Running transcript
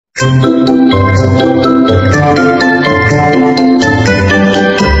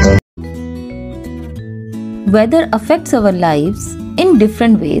weather affects our lives in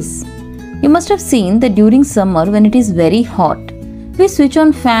different ways. You must have seen that during summer when it is very hot, we switch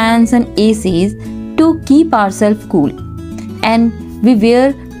on fans and ACs to keep ourselves cool, and we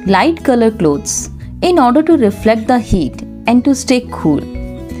wear light color clothes in order to reflect the heat and to stay cool.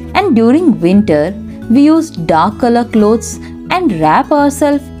 And during winter, we use dark color clothes and wrap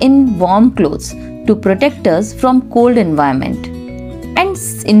ourselves in warm clothes to protect us from cold environment. And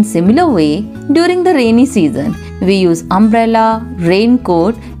in similar way, during the rainy season, we use umbrella,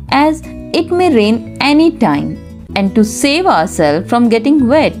 raincoat as it may rain anytime and to save ourselves from getting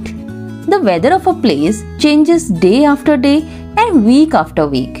wet. The weather of a place changes day after day and week after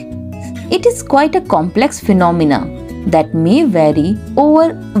week. It is quite a complex phenomena that may vary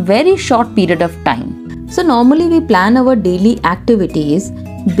over a very short period of time. So normally we plan our daily activities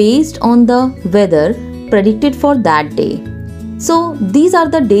based on the weather predicted for that day. So these are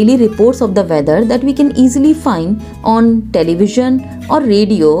the daily reports of the weather that we can easily find on television or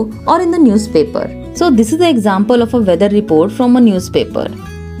radio or in the newspaper. So this is the example of a weather report from a newspaper.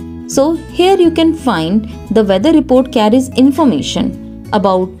 So here you can find the weather report carries information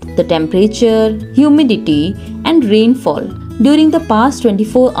about the temperature, humidity and rainfall during the past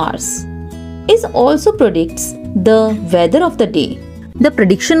 24 hours. It also predicts the weather of the day. The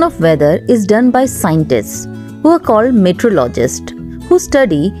prediction of weather is done by scientists who are called meteorologists, who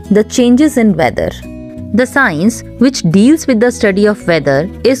study the changes in weather. The science which deals with the study of weather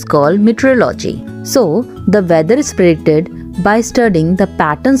is called meteorology. So, the weather is predicted by studying the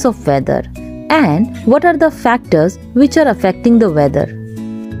patterns of weather and what are the factors which are affecting the weather.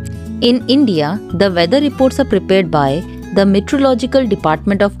 In India, the weather reports are prepared by the Meteorological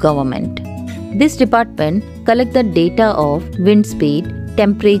Department of Government. This department collects the data of wind speed,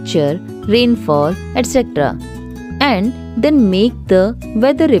 temperature, rainfall, etc. and then make the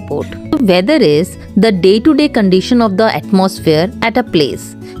weather report. Weather is the day-to-day condition of the atmosphere at a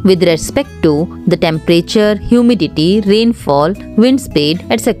place with respect to the temperature, humidity, rainfall, wind speed,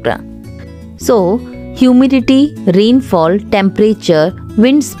 etc. So, humidity, rainfall, temperature,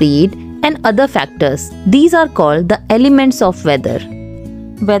 wind speed and other factors, these are called the elements of weather.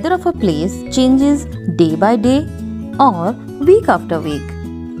 Weather of a place changes day by day or week after week.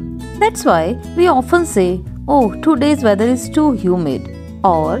 That's why we often say, oh, today's weather is too humid,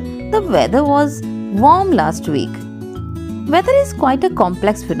 or the weather was warm last week. Weather is quite a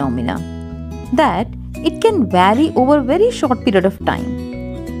complex phenomena that it can vary over a very short period of time.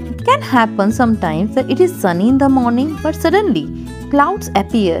 It can happen sometimes that it is sunny in the morning, but suddenly clouds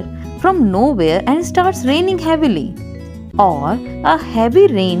appear from nowhere and starts raining heavily. Or a heavy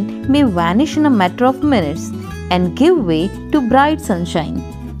rain may vanish in a matter of minutes and give way to bright sunshine.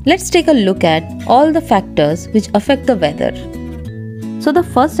 Let's take a look at all the factors which affect the weather. So the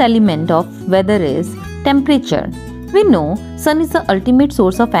first element of weather is temperature. We know sun is the ultimate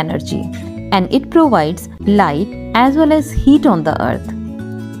source of energy and it provides light as well as heat on the earth.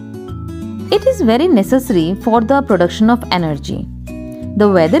 It is very necessary for the production of energy. The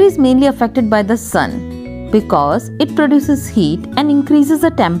weather is mainly affected by the sun because it produces heat and increases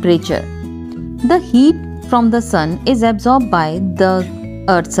the temperature. The heat from the sun is absorbed by the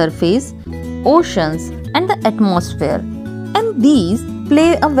Earth's surface, oceans and the atmosphere, and these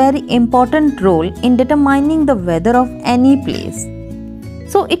play a very important role in determining the weather of any place.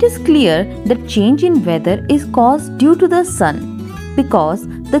 So it is clear that change in weather is caused due to the sun because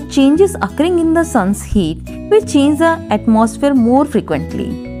the changes occurring in the sun's heat will change the atmosphere more frequently.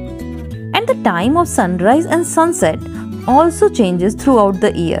 And the time of sunrise and sunset also changes throughout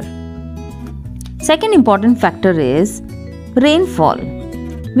the year. Second important factor is rainfall.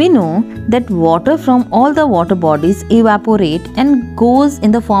 We know that water from all the water bodies evaporate and goes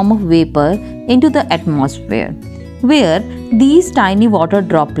in the form of vapor into the atmosphere, where these tiny water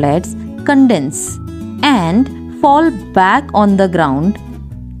droplets condense and fall back on the ground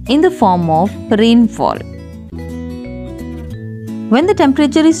in the form of rainfall. When the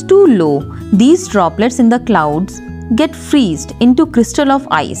temperature is too low, these droplets in the clouds get freezed into crystal of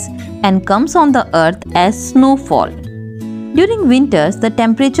ice and comes on the earth as snowfall. During winters, the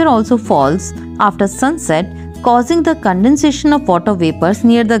temperature also falls after sunset, causing the condensation of water vapors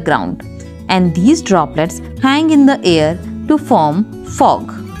near the ground, and these droplets hang in the air to form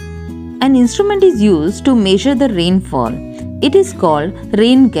fog. An instrument is used to measure the rainfall. It is called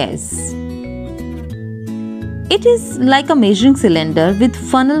rain gauge. It is like a measuring cylinder with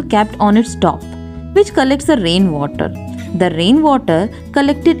funnel capped on its top, which collects the rainwater. The rainwater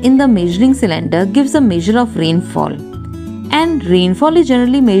collected in the measuring cylinder gives a measure of rainfall, and rainfall is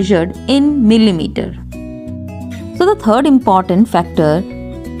generally measured in millimeter. So the third important factor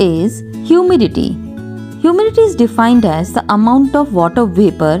is humidity. Humidity is defined as the amount of water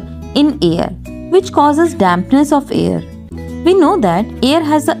vapor in air, which causes dampness of air. We know that air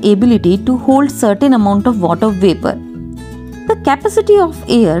has the ability to hold certain amount of water vapor. The capacity of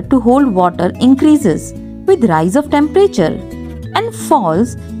air to hold water increases with rise of temperature and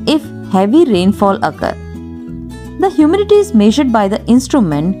falls if heavy rainfall occurs. The humidity is measured by the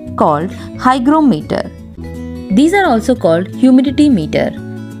instrument called hygrometer. These are also called humidity meter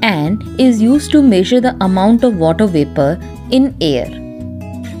and is used to measure the amount of water vapor in air.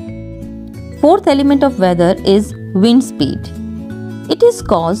 Fourth element of weather is wind speed. It is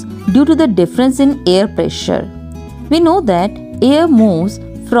caused due to the difference in air pressure. We know that air moves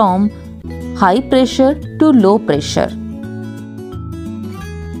from high pressure to low pressure,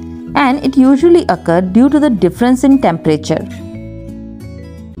 and it usually occurs due to the difference in temperature.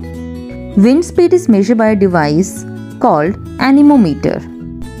 Wind speed is measured by a device called anemometer.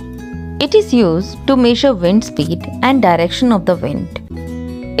 It is used to measure wind speed and direction of the wind.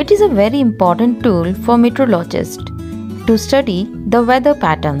 It is a very important tool for meteorologists to study the weather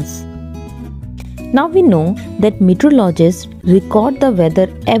patterns. Now we know that meteorologists record the weather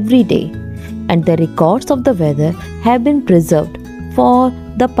every day, and the records of the weather have been preserved for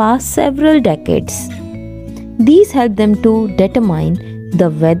the past several decades. These help them to determine the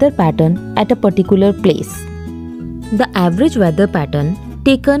weather pattern at a particular place. The average weather pattern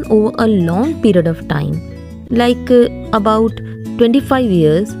taken over a long period of time, like about 25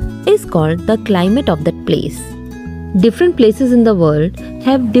 years, is called the climate of that place. Different places in the world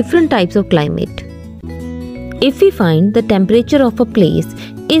have different types of climate. If we find the temperature of a place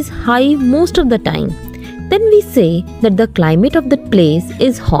is high most of the time, then we say that the climate of that place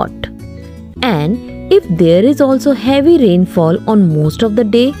is hot. And if there is also heavy rainfall on most of the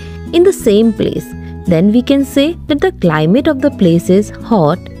day in the same place, then we can say that the climate of the place is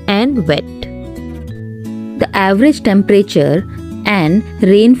hot and wet. The average temperature and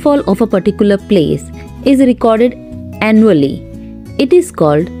rainfall of a particular place is recorded annually. It is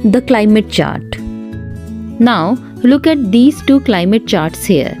called the climate chart. Now look at these two climate charts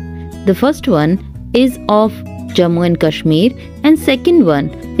here. The first one is of Jammu and Kashmir and second one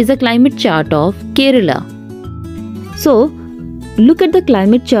is a climate chart of Kerala. So look at the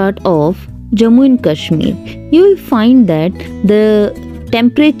climate chart of Jammu and Kashmir. You will find that the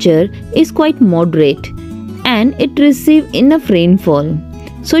temperature is quite moderate and it receives enough rainfall.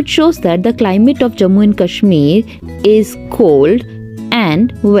 So it shows that the climate of Jammu and Kashmir is cold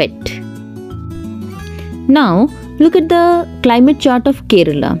and wet. Now look at the climate chart of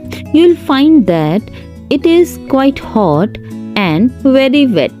Kerala. You will find that it is quite hot and very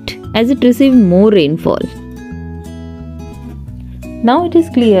wet as it receives more rainfall. Now it is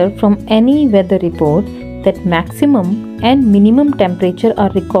clear from any weather report that maximum and minimum temperature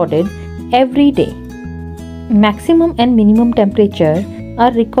are recorded every day. Maximum and minimum temperature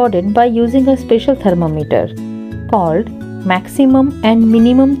are recorded by using a special thermometer called maximum and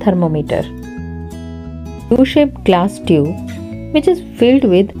minimum thermometer. U-shaped glass tube which is filled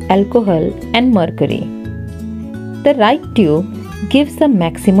with alcohol and mercury. The right tube gives the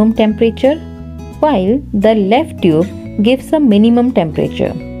maximum temperature while the left tube gives the minimum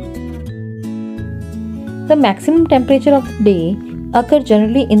temperature. The maximum temperature of the day occurs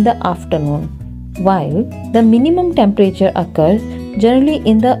generally in the afternoon, while the minimum temperature occurs generally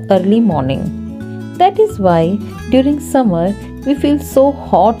in the early morning. That is why during summer we feel so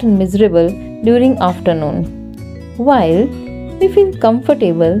hot and miserable during afternoon, while we feel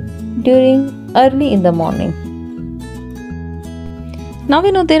comfortable during early in the morning. Now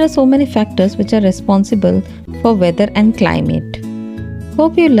we know there are so many factors which are responsible for weather and climate.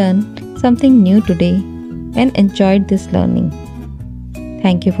 Hope you learned something new today and enjoyed this learning.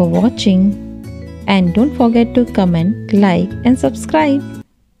 Thank you for watching and don't forget to comment, like and subscribe.